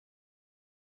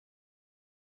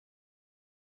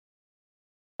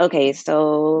Okay,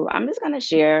 so I'm just gonna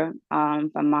share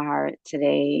from my heart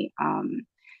today. I'm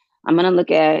gonna look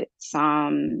at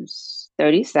Psalms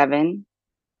 37,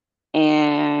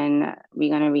 and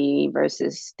we're gonna read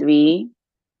verses 3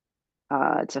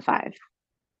 to 5.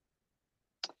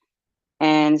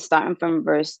 And starting from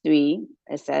verse 3,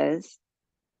 it says,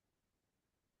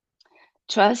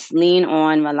 "Trust, lean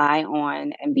on, rely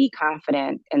on, and be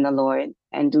confident in the Lord,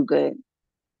 and do good.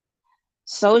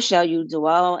 So shall you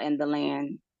dwell in the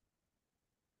land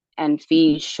and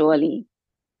feed surely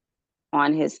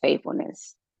on his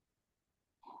faithfulness,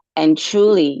 and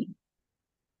truly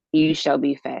you shall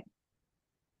be fed."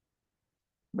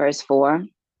 Verse 4,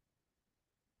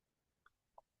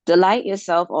 "Delight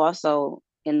yourself also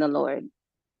in the Lord,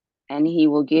 and he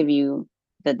will give you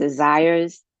the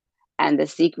desires and the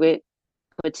secret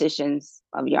petitions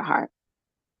of your heart."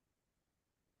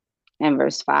 And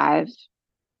verse 5,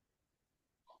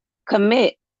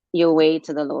 "Commit your way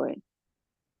to the Lord.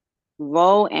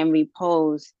 Roll and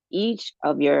repose each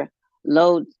of your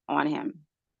loads on him.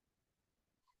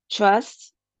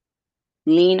 Trust,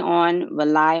 lean on,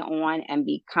 rely on, and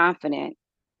be confident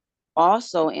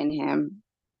also in him,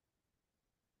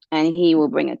 and he will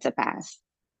bring it to pass."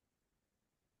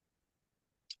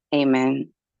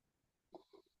 Amen.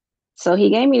 So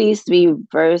he gave me these three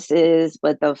verses,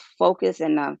 but the focus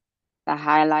and the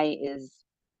highlight is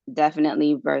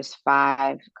definitely verse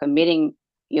 5, "Committing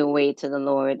your way to the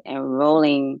Lord and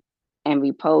rolling and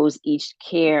repose each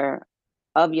care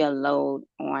of your load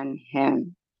on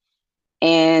him."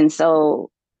 And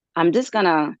so I'm just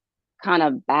gonna kind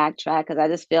of backtrack because I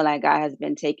just feel like God has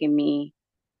been taking me.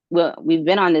 Well, we've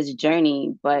been on this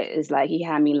journey, but it's like he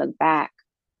had me look back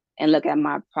and look at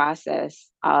my process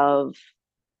of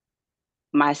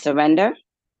my surrender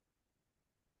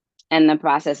and the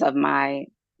process of my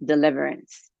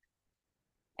deliverance.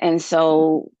 And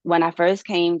so when I first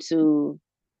came to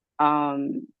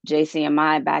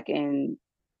JCMI back in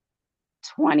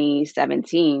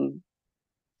 2017,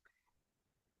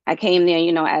 I came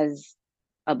there, as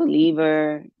a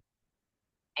believer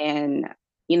and,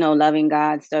 loving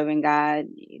God, serving God,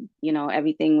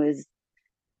 everything was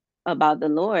about the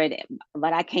Lord,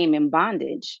 but I came in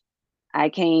bondage. I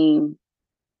came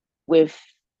with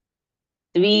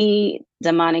three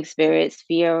demonic spirits: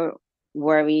 fear,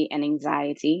 worry, and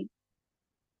anxiety.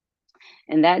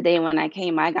 And that day when I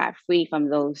came, I got free from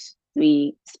those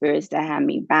three spirits that had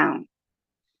me bound.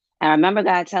 And I remember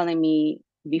God telling me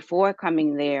before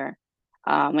coming there,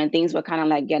 when things were kind of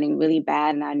like getting really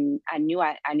bad, and I knew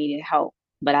I needed help,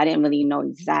 but I didn't really know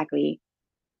exactly,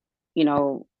 you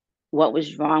know, what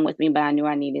was wrong with me, but I knew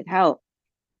I needed help.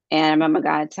 And I remember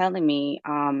God telling me,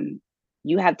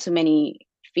 "You have too many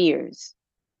fears.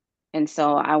 And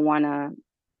so I'm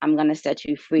going to set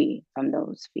you free from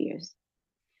those fears."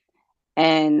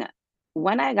 And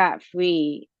when I got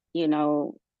free,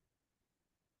 I'm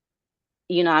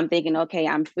thinking, okay,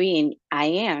 I'm free and I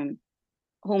am.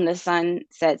 Whom the Son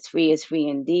sets free is free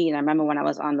indeed. And I remember when I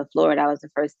was on the floor, that was the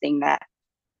first thing that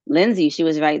Lindsay, she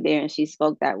was right there and she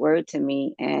spoke that word to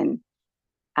me. And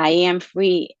I am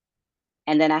free.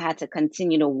 And then I had to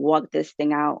continue to walk this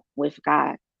thing out with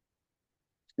God.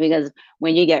 Because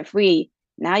when you get free,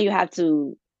 now you have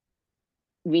to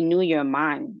renew your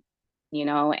mind,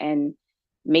 and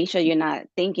make sure you're not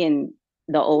thinking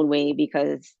the old way,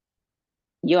 because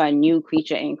you're a new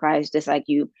creature in Christ, just like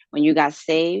you when you got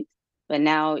saved, but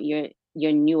now you're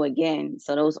new again.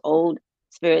 So those old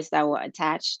spirits that were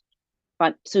attached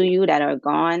to you that are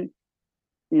gone,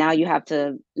 now you have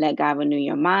to let God renew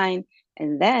your mind.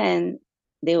 And then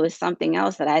there was something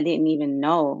else that I didn't even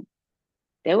know.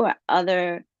 There were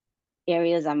other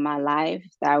areas of my life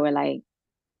that were like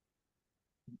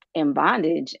in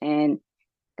bondage, and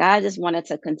God just wanted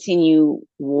to continue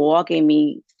walking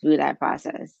me through that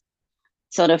process.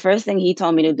 So the first thing he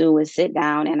told me to do was sit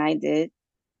down, and I did,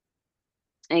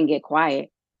 and get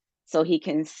quiet so he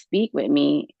can speak with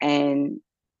me and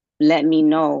let me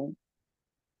know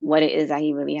what it is that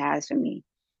he really has for me.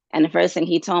 And the first thing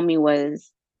he told me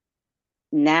was,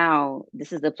 "Now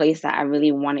this is the place that I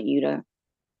really wanted you to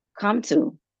come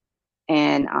to.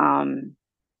 And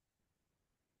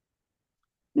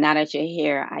now that you're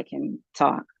here, I can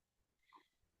talk."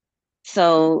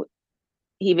 So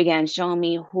he began showing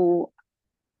me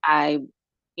I,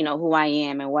 who I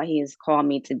am and what he has called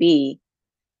me to be.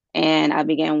 And I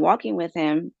began walking with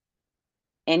him.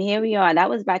 And here we are. That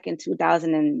was back in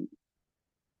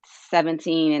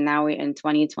 2017, and now we're in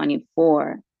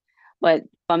 2024. But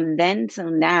from then till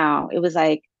now, it was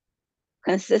like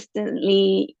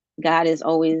consistently, God is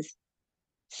always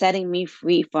setting me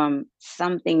free from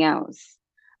something else,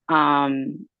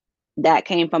 that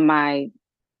came from my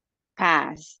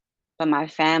past, but my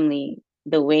family,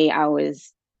 the way I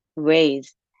was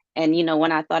raised. And,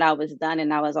 when I thought I was done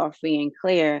and I was all free and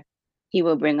clear, he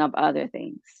would bring up other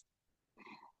things.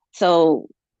 So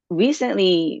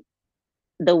recently,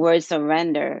 the word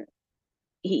surrender,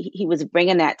 he was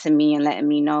bringing that to me and letting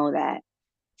me know that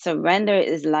surrender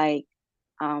is like,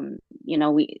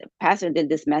 we pastor did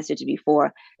this message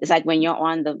before. It's like when you're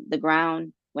on the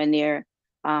ground, when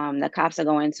the cops are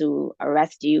going to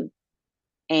arrest you,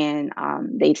 and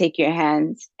they take your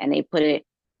hands and they put it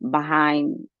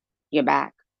behind your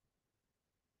back.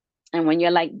 And when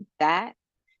you're like that,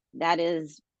 that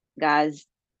is God's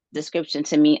description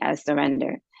to me as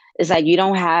surrender. It's like you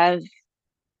don't have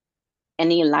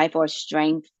any life or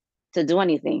strength to do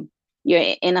anything.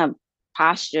 You're in a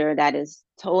posture that is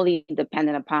totally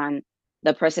dependent upon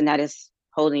the person that is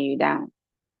holding you down.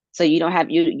 So you don't have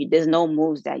there's no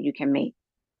moves that you can make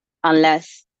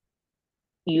unless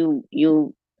you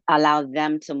allow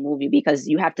them to move you, because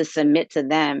you have to submit to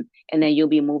them, and then you'll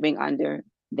be moving under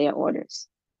their orders.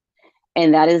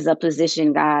 And that is a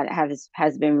position God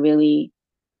has been really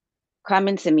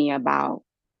coming to me about,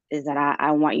 is that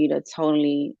I want you to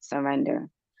totally surrender.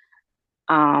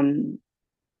 I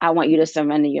want you to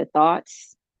surrender your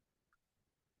thoughts.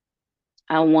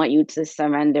 I want you to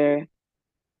surrender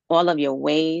all of your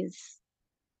ways.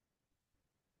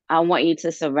 I want you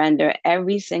to surrender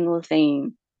every single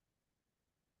thing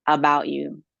about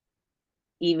you,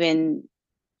 even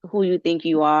who you think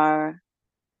you are,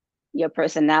 your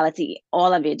personality,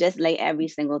 all of it. Just lay every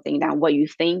single thing down. What you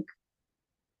think,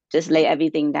 just lay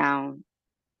everything down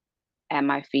at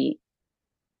my feet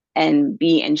and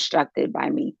be instructed by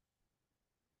me.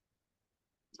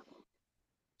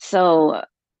 So,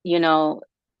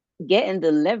 getting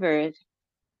delivered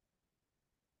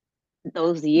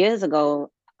those years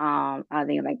ago, I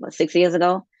think like 6 years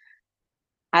ago,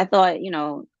 I thought,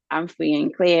 I'm free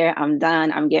and clear. I'm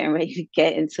done. I'm getting ready to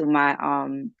get into my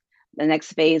the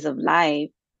next phase of life.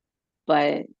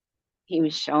 But he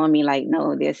was showing me like,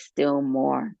 no, there's still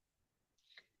more.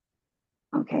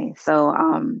 Okay. So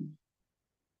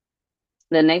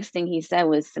the next thing he said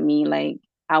was to me, like,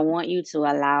 I want you to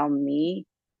allow me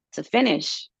to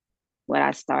finish what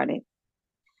I started.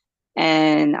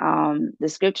 And the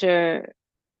scripture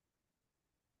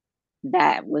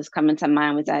that was coming to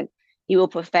mind was that he will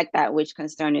perfect that which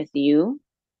concerneth you.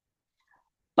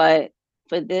 But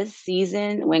for this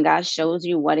season, when God shows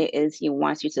you what it is he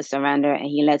wants you to surrender, and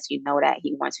he lets you know that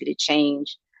he wants you to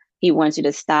change, he wants you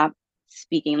to stop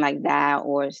speaking like that,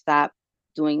 or stop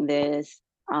doing this,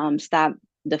 stop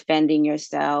defending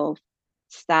yourself,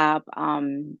 stop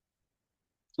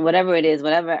whatever it is,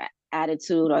 whatever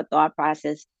attitude or thought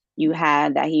process you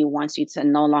had, that he wants you to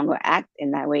no longer act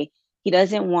in that way. He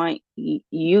doesn't want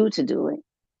you to do it.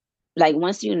 Like,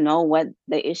 once you know what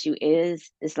the issue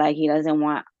is, it's like he doesn't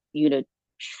want you to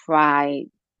try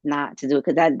not to do it,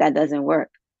 because that doesn't work.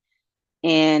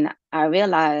 And I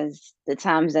realized the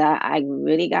times that I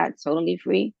really got totally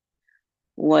free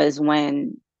was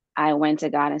when I went to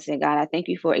God and said, God, I thank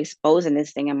you for exposing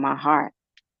this thing in my heart.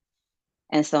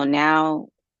 And so now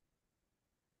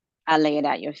I lay it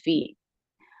at your feet.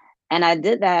 And I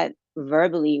did that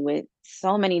verbally with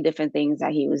so many different things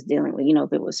that he was dealing with,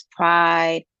 if it was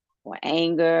pride or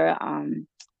anger,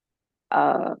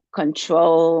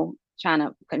 control, trying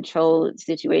to control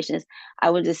situations. I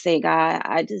would just say, God,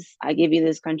 I give you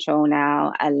this control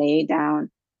now. I lay it down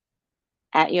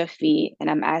at your feet, and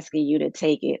I'm asking you to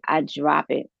take it. I drop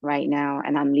it right now,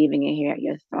 and I'm leaving it here at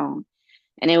your throne.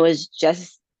 And it was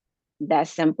just that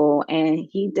simple. And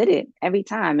he did it every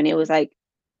time. And it was like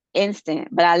instant,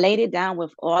 but I laid it down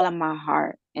with all of my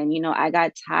heart. And, I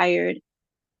got tired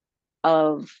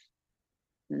of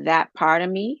that part of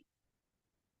me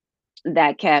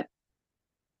that kept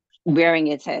rearing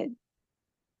its head,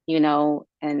 and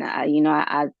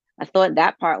I thought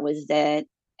that part was dead,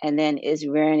 and then it's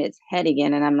rearing its head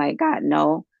again. And I'm like, God,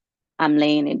 no, I'm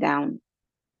laying it down,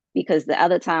 because the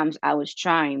other times I was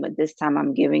trying, but this time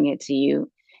I'm giving it to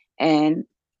you. And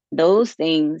those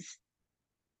things,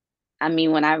 I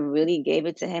mean, when I really gave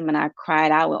it to him and I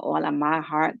cried out with all of my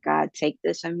heart, God, take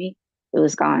this from me, it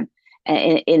was gone.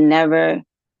 And it never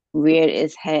reared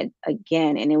its head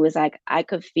again. And it was like I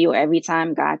could feel every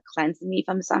time God cleansed me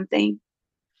from something,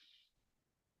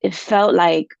 it felt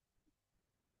like,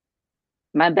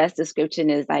 my best description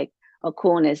is like a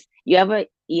coolness. You ever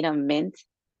eat a mint,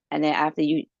 and then after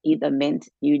you eat the mint,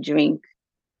 you drink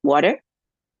water?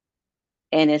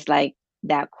 And it's like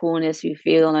that coolness you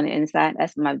feel on the inside.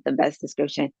 That's the best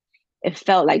description. It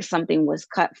felt like something was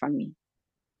cut from me.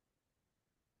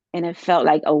 And it felt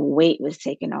like a weight was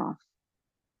taken off,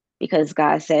 because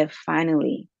God said,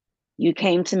 finally, You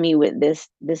came to me with this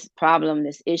problem,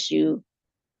 this issue,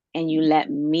 and you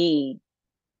let me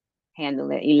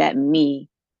handle it. You let me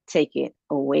take it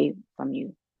away from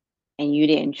you, and you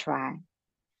didn't try,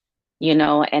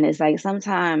 and it's like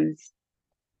sometimes,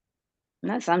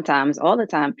 not sometimes, all the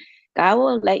time, God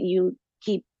will let you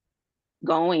keep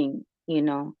going,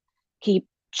 keep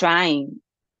trying,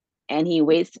 and he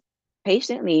waits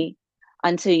patiently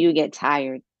until you get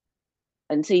tired,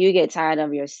 until you get tired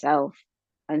of yourself,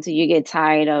 until you get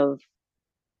tired of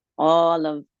all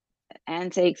of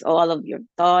antics, all of your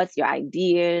thoughts, your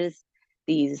ideas,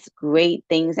 these great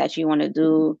things that you want to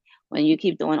do. When you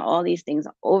keep doing all these things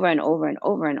over and over and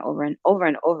over and over and over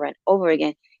and over and over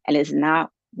again, and it's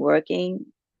not working,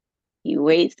 he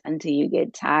waits until you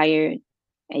get tired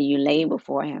and you lay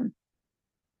before him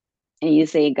and you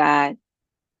say, God,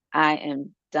 I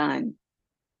am done.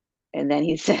 And then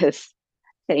he says,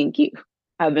 thank you.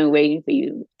 I've been waiting for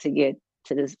you to get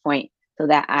to this point so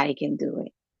that I can do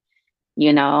it.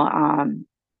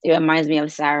 It reminds me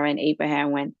of Sarah and Abraham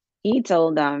when he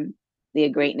told them their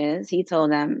greatness. He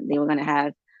told them they were going to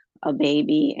have a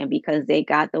baby. And because they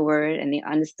got the word and they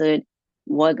understood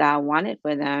what God wanted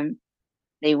for them,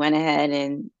 they went ahead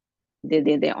and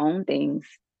did their own things.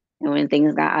 And when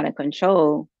things got out of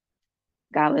control,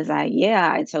 God was like, yeah,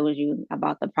 I told you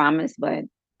about the promise, but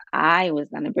I was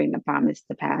going to bring the promise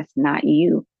to pass, not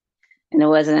you. And it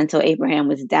wasn't until Abraham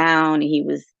was down and he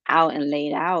was out and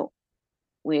laid out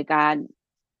where God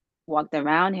walked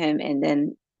around him. And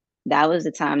then that was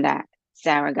the time that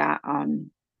Sarah got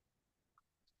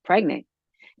pregnant.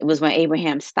 It was when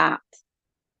Abraham stopped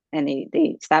and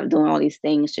they stopped doing all these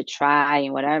things to try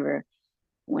and whatever.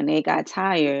 When they got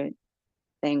tired,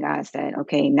 then God said,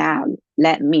 okay, now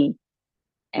let me.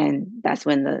 And that's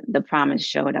when the promise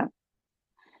showed up.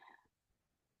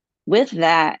 With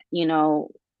that,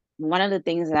 one of the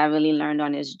things that I really learned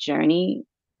on this journey,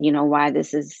 why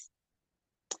this is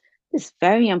it's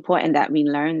very important that we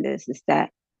learn this, is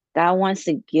that God wants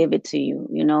to give it to you.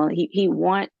 He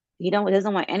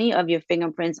doesn't want any of your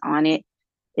fingerprints on it.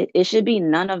 It should be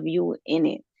none of you in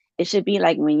it. It should be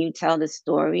like when you tell the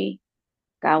story,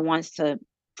 God wants to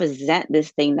present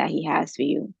this thing that he has for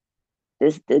you.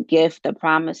 The gift, the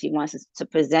promise, he wants us to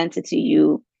present it to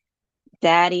you,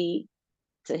 daddy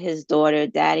to his daughter,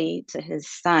 daddy to his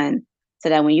son, so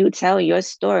that when you tell your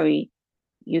story,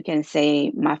 you can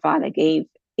say, my father gave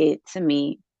it to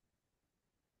me,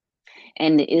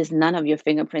 and there is none of your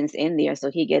fingerprints in there,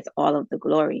 so he gets all of the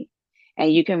glory.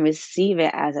 And you can receive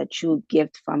it as a true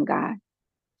gift from God,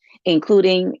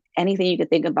 including anything you could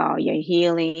think about, your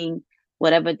healing,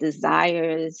 whatever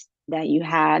desires that you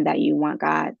had that you want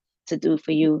God to do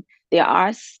for you. There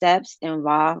are steps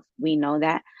involved, we know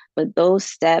that, but those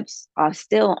steps are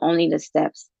still only the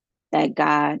steps that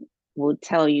God will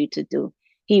tell you to do.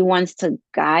 He wants to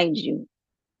guide you.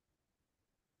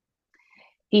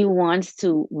 He wants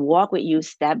to walk with you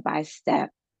step by step.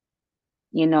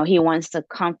 He wants to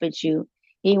comfort you.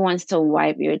 He wants to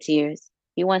wipe your tears.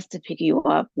 He wants to pick you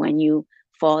up when you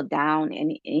fall down,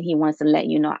 and he wants to let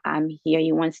you know, I'm here.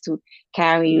 He wants to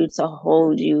carry you, to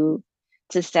hold you,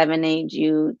 to serenade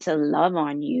you, to love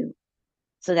on you,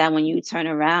 so that when you turn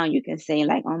around, you can say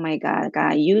like, oh my God,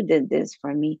 God, you did this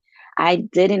for me. I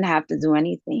didn't have to do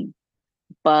anything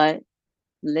but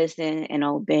listen and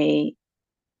obey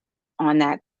on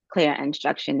that clear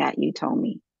instruction that you told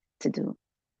me to do.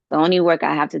 The only work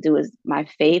I have to do is my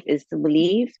faith is to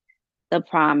believe the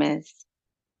promise,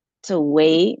 to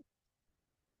wait,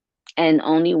 and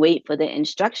only wait for the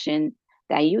instruction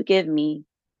that you give me,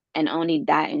 and only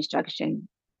that instruction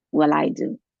will I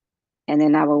do. And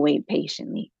then I will wait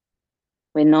patiently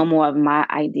with no more of my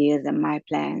ideas and my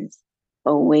plans,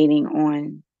 but waiting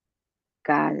on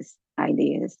God's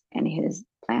ideas and his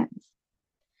plans,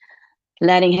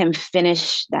 letting him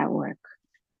finish that work.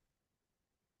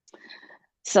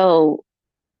 So,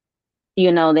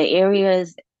 the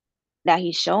areas that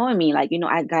he's showing me, like,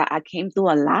 I came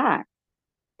through a lot.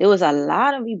 There was a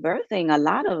lot of rebirthing, a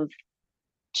lot of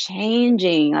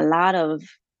changing, a lot of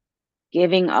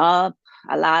giving up,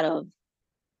 a lot of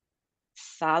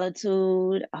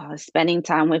solitude, spending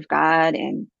time with God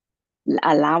and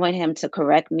allowing him to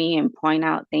correct me and point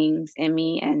out things in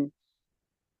me. And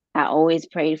I always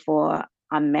prayed for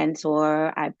a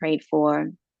mentor. I prayed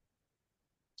for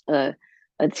a,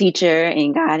 a teacher,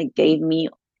 and God gave me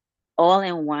all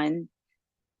in one,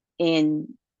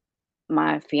 in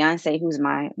my fiance, who's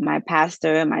my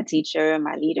pastor, my teacher,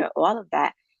 my leader, all of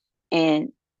that.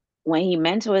 And when he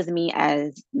mentors me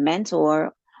as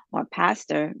mentor or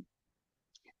pastor,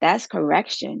 that's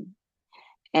correction.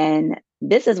 And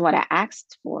this is what I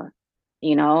asked for,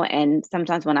 and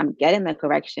sometimes when I'm getting the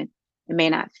correction, It may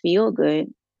not feel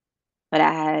good, but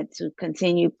I had to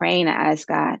continue praying and ask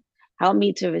God, help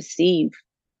me to receive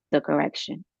the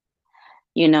correction,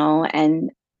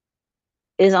 and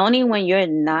it's only when you're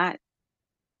not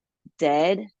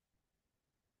dead,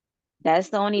 that's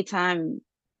the only time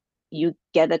you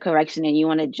get the correction and you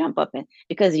want to jump up and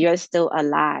because you're still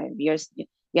alive. You're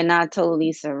not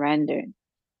totally surrendered.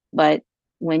 But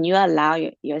when you allow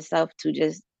yourself to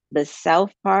just the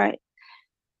self part,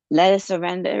 let it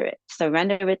surrender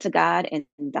it to God and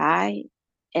die.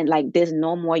 And like, there's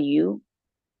no more you.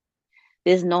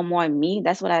 There's no more me.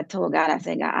 That's what I told God. I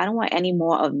said, God, I don't want any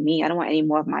more of me. I don't want any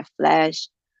more of my flesh.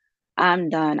 I'm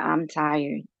done. I'm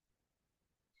tired.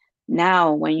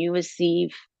 Now, when you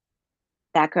receive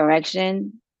that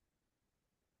correction,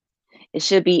 it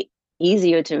should be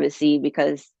easier to receive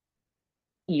because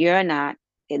you're not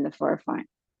in the forefront.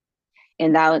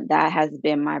 And that has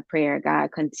been my prayer.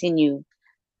 God, continue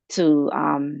to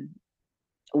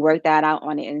work that out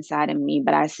on the inside of me.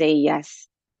 But I say yes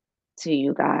to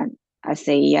you, God. I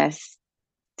say yes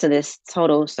to this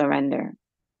total surrender.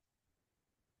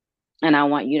 And I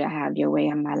want you to have your way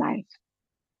in my life.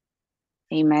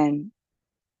 Amen.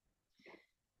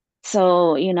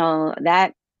 So,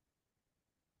 that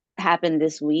happened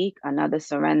this week, another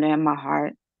surrender in my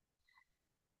heart.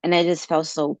 And it just felt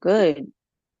so good.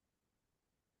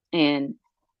 And,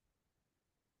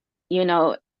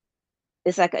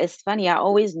 it's funny. I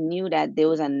always knew that there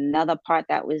was another part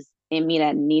that was in me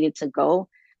that needed to go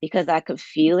because I could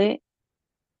feel it.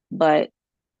 But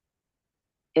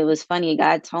it was funny.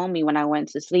 God told me when I went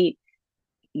to sleep,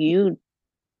 you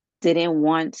didn't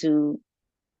want to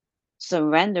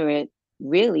surrender it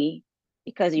really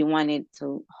because you wanted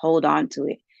to hold on to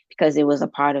it because it was a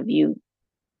part of you.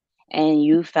 And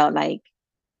you felt like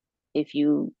if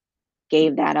you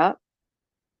gave that up,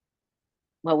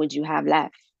 what would you have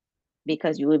left?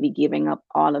 Because you would be giving up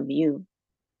all of you.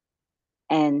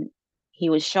 And he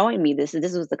was showing me this.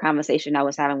 This was the conversation I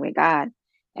was having with God.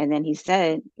 And then he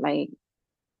said, like,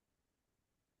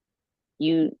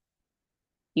 you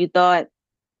thought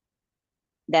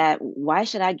that why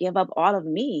should I give up all of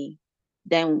me?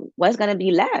 Then what's gonna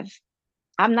be left?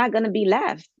 I'm not gonna be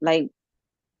left. Like,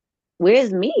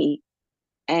 where's me?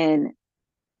 And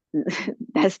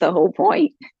that's the whole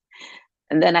point.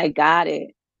 And then I got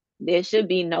it. There should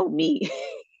be no me.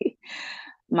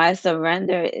 My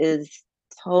surrender is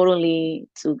totally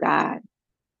to God.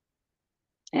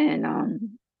 And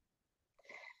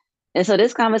and so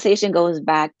this conversation goes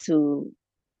back to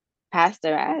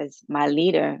Pastor as my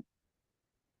leader.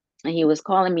 And he was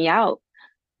calling me out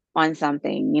on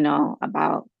something,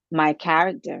 about my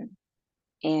character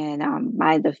and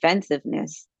my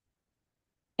defensiveness.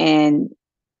 And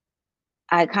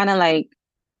I kind of like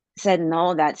said,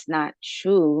 no, that's not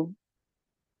true.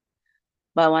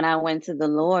 But when I went to the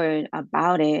Lord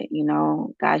about it,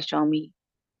 God showed me,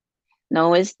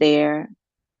 no, it's there.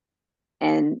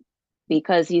 And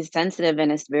because he's sensitive in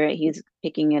his spirit, he's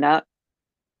picking it up.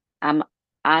 I'm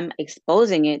I'm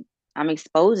exposing it. I'm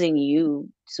exposing you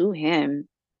to him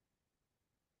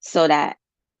so that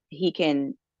he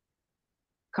can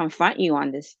confront you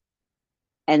on this.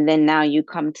 And then now you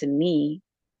come to me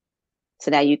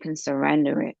so that you can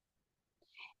surrender it.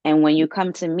 And when you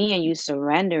come to me and you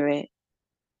surrender it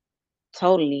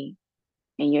totally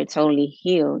and you're totally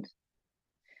healed,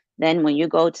 then when you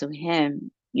go to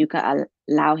him, you can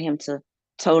allow him to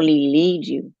totally lead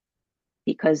you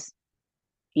because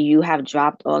you have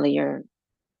dropped all of your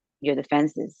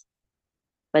defenses.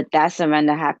 But that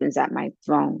surrender happens at my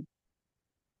throne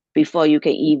before you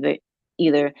can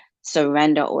either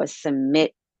surrender or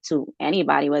submit to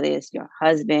anybody, whether it's your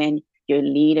husband, your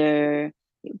leader,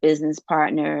 your business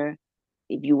partner,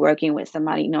 if you're working with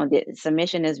somebody, the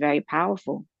submission is very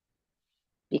powerful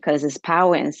because it's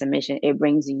power in submission. It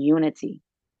brings unity.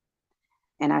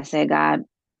 And I say, God,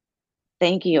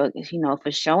 thank you,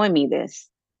 for showing me this.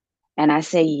 And I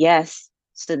say yes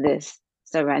to this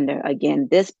surrender again,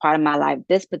 this part of my life,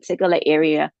 this particular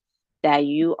area that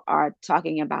you are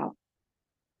talking about,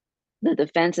 the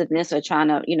defensiveness or trying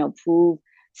to, prove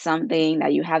something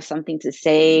that you have something to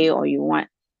say or you want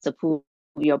to prove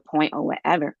your point or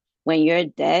whatever. When you're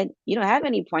dead, you don't have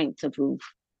any point to prove.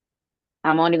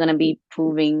 I'm only going to be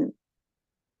proving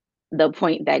the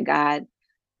point that God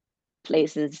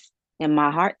places in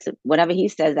my heart. To whatever he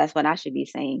says, that's what I should be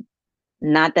saying,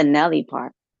 not the Nellie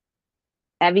part.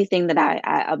 Everything that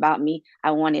I about me,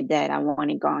 I want it dead. I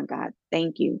want it gone, God.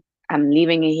 Thank you. I'm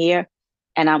leaving it here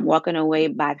and I'm walking away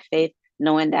by faith,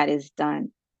 knowing that it's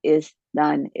done. It's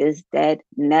done. It's dead.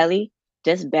 Nellie,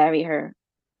 just bury her.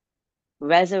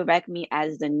 Resurrect me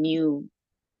as the new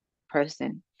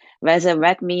person.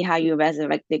 Resurrect me how you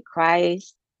resurrected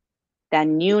Christ, that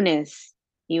newness.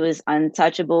 He was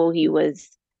untouchable. He was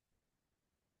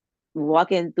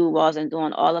walking through walls and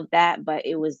doing all of that, but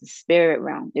it was the spirit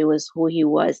realm. It was who he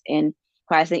was in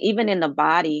Christ. And even in the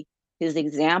body, his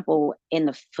example in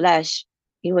the flesh,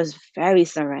 he was very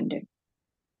surrendered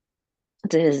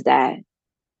to his dad.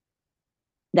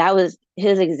 That was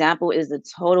his example, is the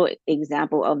total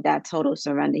example of that total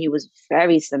surrender. He was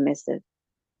very submissive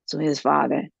to his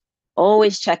father,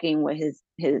 always checking with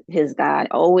his God,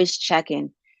 always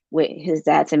checking with his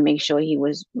dad to make sure he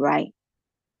was right,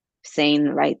 saying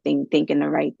the right thing, thinking the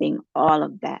right thing, all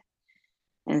of that.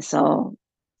 And so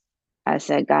I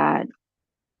said, God,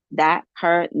 that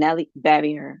hurt, Nellie,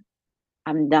 bury her.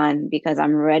 I'm done, because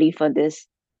I'm ready for this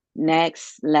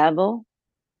next level.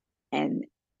 And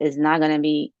it's not going to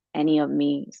be any of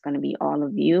me. It's going to be all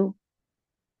of you,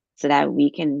 so that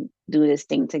we can do this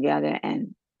thing together.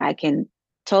 And I can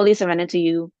totally surrender to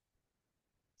you,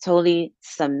 totally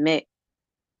submit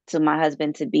to my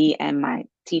husband to be, and my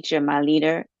teacher, my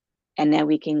leader. And then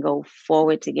we can go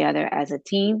forward together as a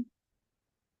team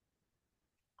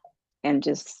and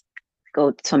just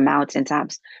go to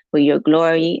mountaintops for your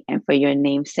glory and for your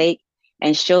name's sake.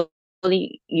 And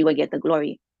surely you will get the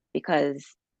glory, because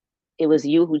it was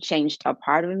you who changed a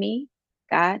part of me,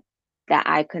 God, that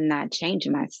I could not change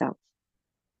myself.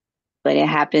 But it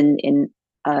happened in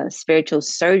a spiritual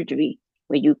surgery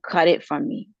where you cut it from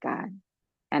me, God.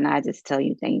 And I just tell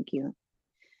you, thank you.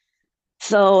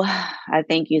 So I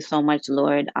thank you so much,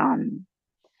 Lord,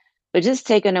 for just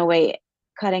taking away,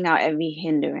 cutting out every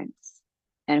hindrance,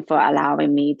 and for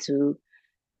allowing me to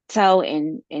tell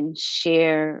and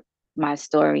share my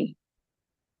story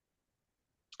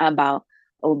about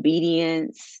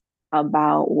obedience,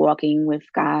 about walking with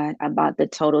God, about the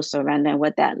total surrender and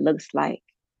what that looks like.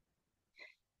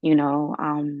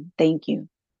 Thank you.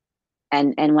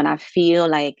 And when I feel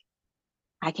like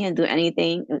I can't do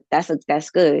anything,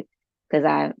 that's good,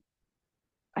 because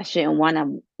I shouldn't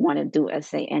want to do or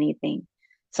say anything.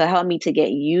 So help me to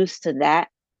get used to that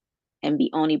and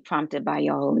be only prompted by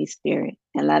your Holy Spirit.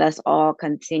 And let us all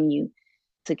continue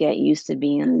to get used to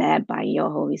being led by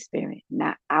your Holy Spirit,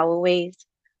 not our ways,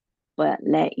 but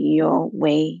let your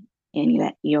way and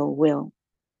let your will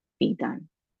be done.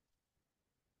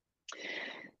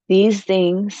 These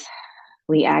things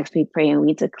we ask, we pray, and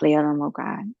we declare them, oh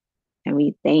God. And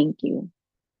we thank you.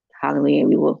 Hallelujah.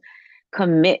 We will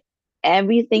commit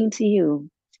everything to you,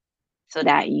 so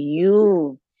that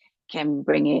you can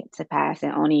bring it to pass,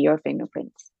 and only your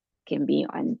fingerprints can be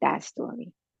on that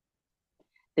story.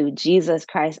 Through Jesus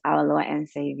Christ, our Lord and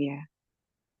Savior.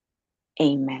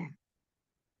 Amen.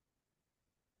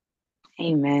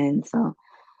 Amen. So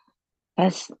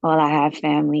that's all I have,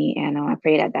 family. And I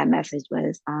pray that message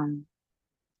was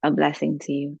a blessing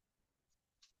to you.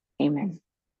 Amen.